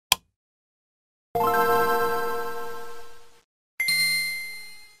Hey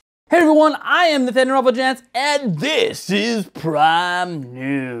everyone, I am Nathaniel Rubblegents, and this is Prime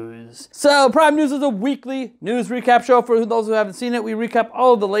News. So, Prime News is a weekly news recap show. For those who haven't seen it, we recap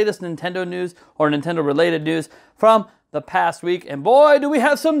all of the latest Nintendo news or Nintendo-related news from the past week. And boy, do we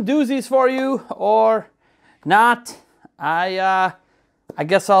have some doozies for you, or not. I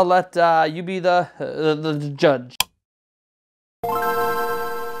guess I'll let you be the judge.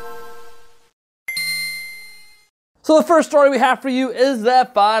 So the first story we have for you is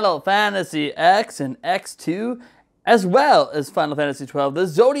that Final Fantasy X and X2, as well as Final Fantasy XII, the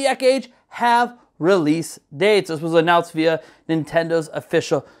Zodiac Age, have release dates. This was announced via Nintendo's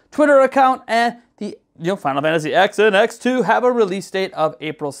official Twitter account, and the Final Fantasy X and X2 have a release date of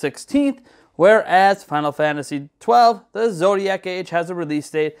April 16th, whereas Final Fantasy XII, the Zodiac Age, has a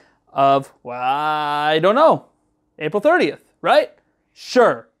release date of, well, I don't know, April 30th, right?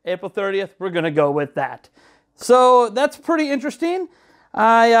 Sure, April 30th, we're gonna go with that. So that's pretty interesting.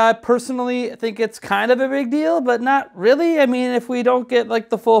 I personally think it's kind of a big deal, but not really. I mean, if we don't get like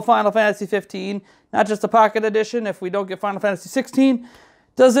the full Final Fantasy 15, not just the Pocket Edition, if we don't get Final Fantasy 16,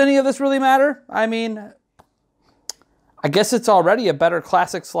 does any of this really matter? I mean, I guess it's already a better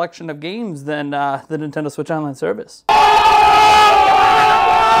classic selection of games than the Nintendo Switch Online service.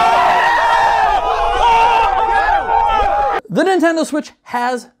 The Nintendo Switch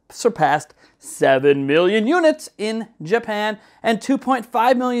has surpassed 7 million units in Japan and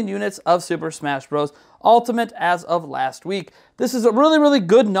 2.5 million units of Super Smash Bros. Ultimate as of last week. This is a really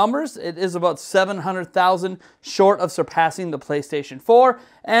good numbers. It is about 700,000 short of surpassing the PlayStation 4,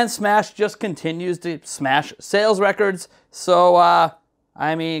 and Smash just continues to smash sales records. So, I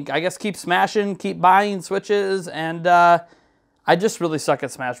mean, I guess keep smashing, keep buying Switches, and I just really suck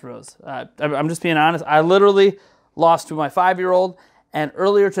at Smash Bros. I'm just being honest. I literally lost to my 5-year-old, and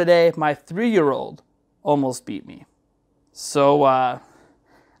earlier today, my 3-year-old almost beat me. So, I'm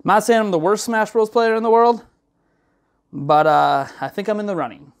not saying I'm the worst Smash Bros. Player in the world, but I think I'm in the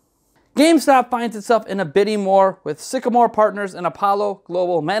running. GameStop finds itself in a bidding war with Sycamore Partners and Apollo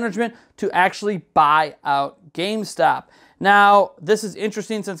Global Management to actually buy out GameStop. Now, this is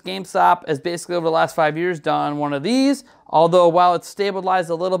interesting since GameStop has basically over the last 5 years done one of these. Although while it's stabilized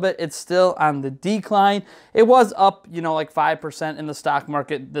a little bit, it's still on the decline. It was up, like 5% in the stock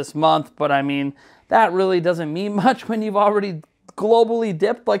market this month, but I mean, that really doesn't mean much when you've already globally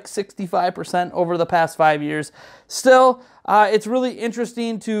dipped like 65% over the past 5 years. Still, it's really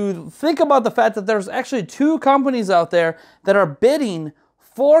interesting to think about the fact that there's actually 2 companies out there that are bidding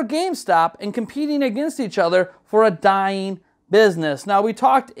for GameStop and competing against each other for a dying business. Now, we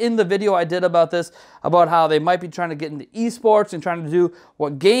talked in the video I did about this, about how they might be trying to get into esports and trying to do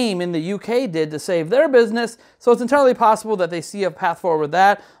what Game in the UK did to save their business. So it's entirely possible that they see a path forward with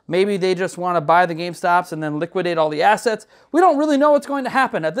that. Maybe they just want to buy the GameStops and then liquidate all the assets. We don't really know what's going to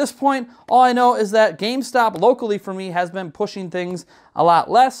happen. At this point, all I know is that GameStop locally for me has been pushing things a lot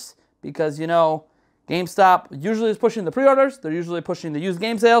less because, GameStop usually is pushing the pre-orders, they're usually pushing the used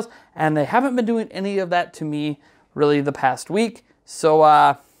game sales, and they haven't been doing any of that to me really the past week. So,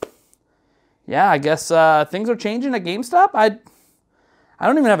 yeah, I guess things are changing at GameStop. I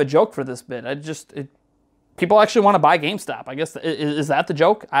don't even have a joke for this bit. People actually want to buy GameStop. I guess, is that the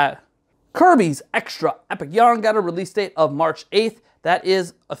joke? Kirby's Extra Epic Yarn got a release date of March 8th. That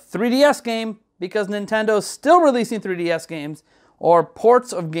is a 3DS game because Nintendo's still releasing 3DS games or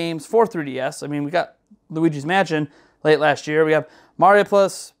ports of games for 3DS. I mean, we got Luigi's Mansion late last year. We have Mario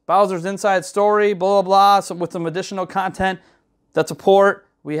Plus Bowser's Inside Story, blah, blah, blah, with some additional content. That's a port.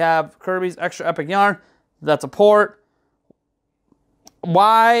 We have Kirby's Extra Epic Yarn. That's a port.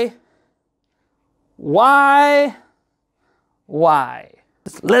 Why?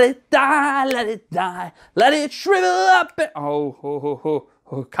 Just let it die, let it shrivel up.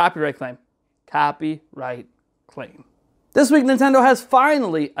 Copyright claim. Copyright claim. This week, Nintendo has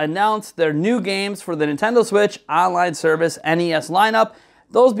finally announced their new games for the Nintendo Switch Online Service NES lineup,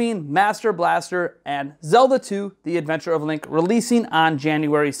 those being Master Blaster and Zelda 2, The Adventure of Link, releasing on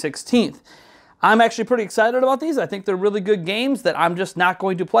January 16th. I'm actually pretty excited about these. I think they're really good games that I'm just not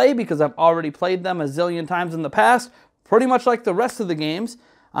going to play because I've already played them a zillion times in the past, pretty much like the rest of the games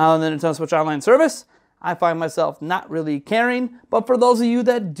on the Nintendo Switch Online Service. I find myself not really caring, but for those of you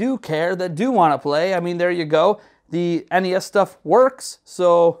that do care, that do want to play, I mean, there you go. The NES stuff works,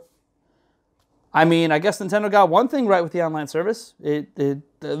 so I mean, I guess Nintendo got one thing right with the online service. The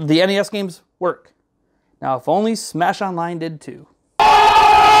NES games work. Now, if only Smash Online did too.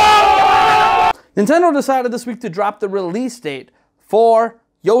 Nintendo decided this week to drop the release date for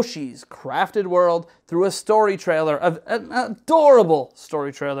Yoshi's Crafted World through a story trailer, an adorable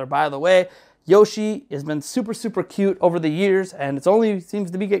story trailer, by the way. Yoshi has been super, super cute over the years, and it's only seems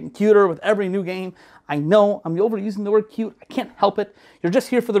to be getting cuter with every new game. I know I'm overusing the word cute. I can't help it. You're just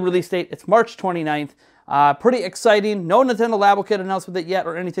here for the release date. It's March 29th. Pretty exciting. No Nintendo Labo Kit announced with it yet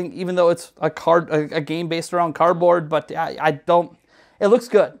or anything, even though it's a game based around cardboard, but it looks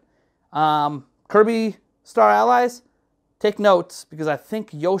good. Kirby Star Allies, take notes, because I think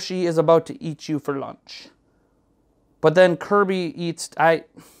Yoshi is about to eat you for lunch. But then Kirby eats, they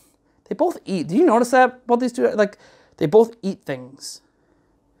both eat. Do you notice that about these two? Like, they both eat things.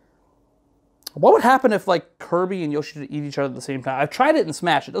 What would happen if, like, Kirby and Yoshi eat each other at the same time? I've tried it in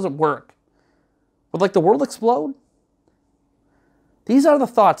Smash. It doesn't work. Would, like, the world explode? These are the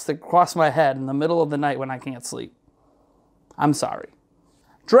thoughts that cross my head in the middle of the night when I can't sleep. I'm sorry.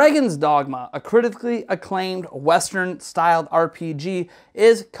 Dragon's Dogma, a critically acclaimed Western-styled RPG,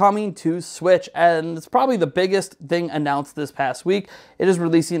 is coming to Switch, and it's probably the biggest thing announced this past week. It is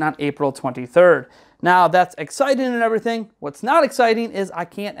releasing on April 23rd. Now, that's exciting and everything. What's not exciting is I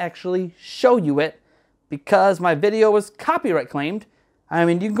can't actually show you it because my video was copyright claimed. I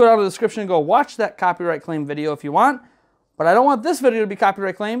mean, you can go down to the description and go watch that copyright claimed video if you want, but I don't want this video to be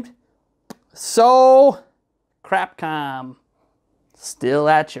copyright claimed. So, Crapcom. Still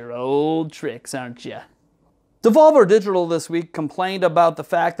at your old tricks, aren't you? Devolver Digital this week complained about the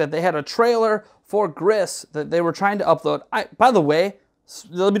fact that they had a trailer for Gris that they were trying to upload. By the way,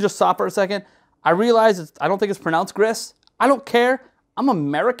 let me just stop for a second. I realize I don't think it's pronounced Gris. I don't care. I'm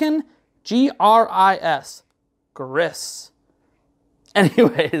American. G-R-I-S. Gris.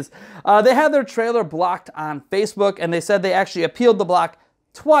 Anyways, they had their trailer blocked on Facebook, and they said they actually appealed the block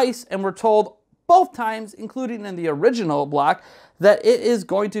twice and were told both times, including in the original block, that it is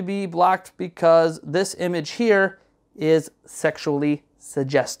going to be blocked because this image here is sexually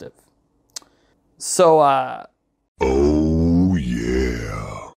suggestive. So, oh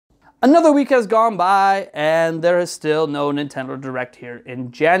yeah. Another week has gone by, and there is still no Nintendo Direct here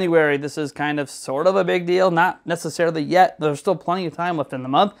in January. This is kind of sort of a big deal, not necessarily yet. There's still plenty of time left in the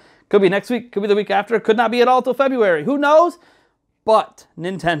month. Could be next week, could be the week after, could not be at all till February. Who knows? But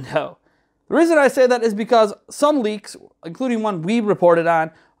Nintendo. The reason I say that is because some leaks, including one we reported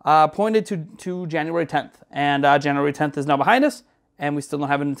on, pointed to January 10th. And January 10th is now behind us, and we still don't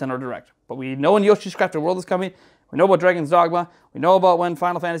have a Nintendo Direct. But we know when Yoshi's Crafted World is coming. We know about Dragon's Dogma. We know about when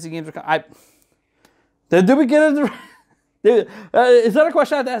Final Fantasy games are coming. Did we get a Direct? Is that a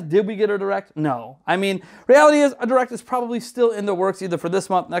question I have to ask? Did we get a Direct? No. I mean, reality is a Direct is probably still in the works either for this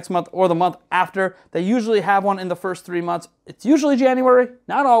month, next month, or the month after. They usually have one in the first 3 months. It's usually January,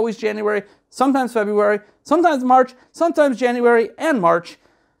 not always January, sometimes February, sometimes March, sometimes January and March.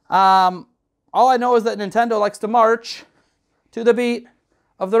 All I know is that Nintendo likes to march to the beat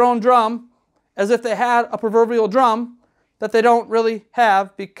of their own drum as if they had a proverbial drum that they don't really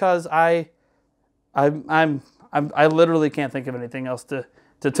have, because I literally can't think of anything else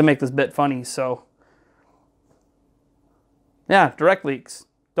to make this bit funny, so. Yeah, Direct leaks.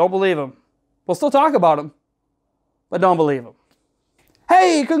 Don't believe them. We'll still talk about them, but don't believe them.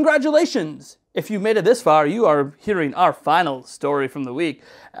 Hey, congratulations! If you made it this far, you are hearing our final story from the week.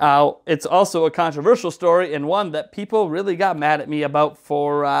 It's also a controversial story, and one that people really got mad at me about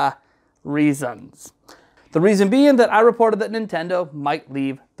for reasons. The reason being that I reported that Nintendo might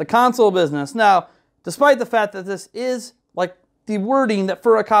leave the console business. Now, despite the fact that this is like the wording that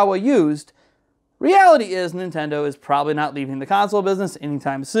Furukawa used, reality is Nintendo is probably not leaving the console business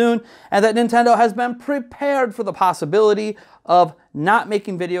anytime soon, and that Nintendo has been prepared for the possibility of not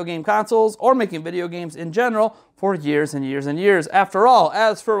making video game consoles or making video games in general for years and years and years. After all,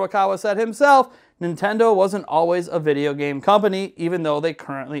 as Furukawa said himself, Nintendo wasn't always a video game company, even though they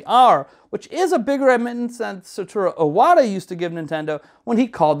currently are, which is a bigger admittance than Satoru Iwata used to give Nintendo when he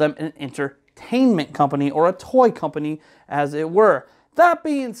called them an entertainment company, or a toy company, as it were. That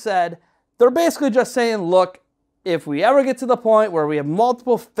being said, they're basically just saying, look, if we ever get to the point where we have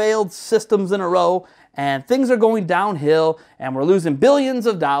multiple failed systems in a row and things are going downhill and we're losing billions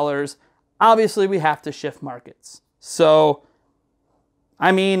of dollars, obviously we have to shift markets. So,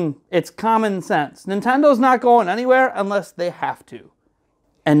 I mean, it's common sense. Nintendo's not going anywhere unless they have to.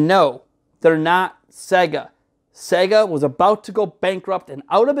 And no, they're not Sega. Sega was about to go bankrupt and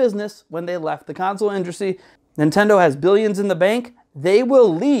out of business when they left the console industry. Nintendo has billions in the bank. They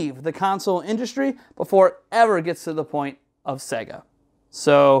will leave the console industry before it ever gets to the point of Sega.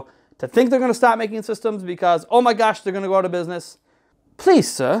 So, to think they're going to stop making systems because, oh my gosh, they're going to go out of business. Please,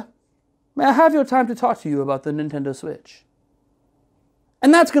 sir, may I have your time to talk to you about the Nintendo Switch?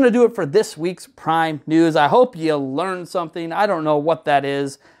 And that's going to do it for this week's Prime News. I hope you learned something. I don't know what that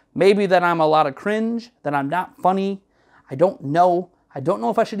is. Maybe that I'm a lot of cringe, that I'm not funny. I don't know. I don't know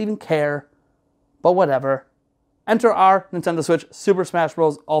if I should even care. but whatever. Enter our Nintendo Switch Super Smash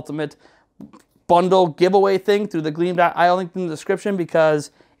Bros. Ultimate bundle giveaway thing through the Gleam.io link in the description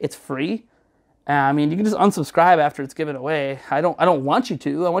because it's free. I mean, you can just unsubscribe after it's given away. I don't want you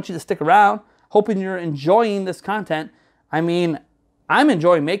to. I want you to stick around, hoping you're enjoying this content. I mean, I'm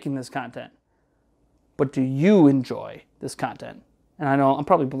enjoying making this content. But do you enjoy this content? And I know I'm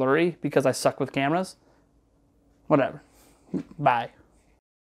probably blurry because I suck with cameras. Whatever. Bye.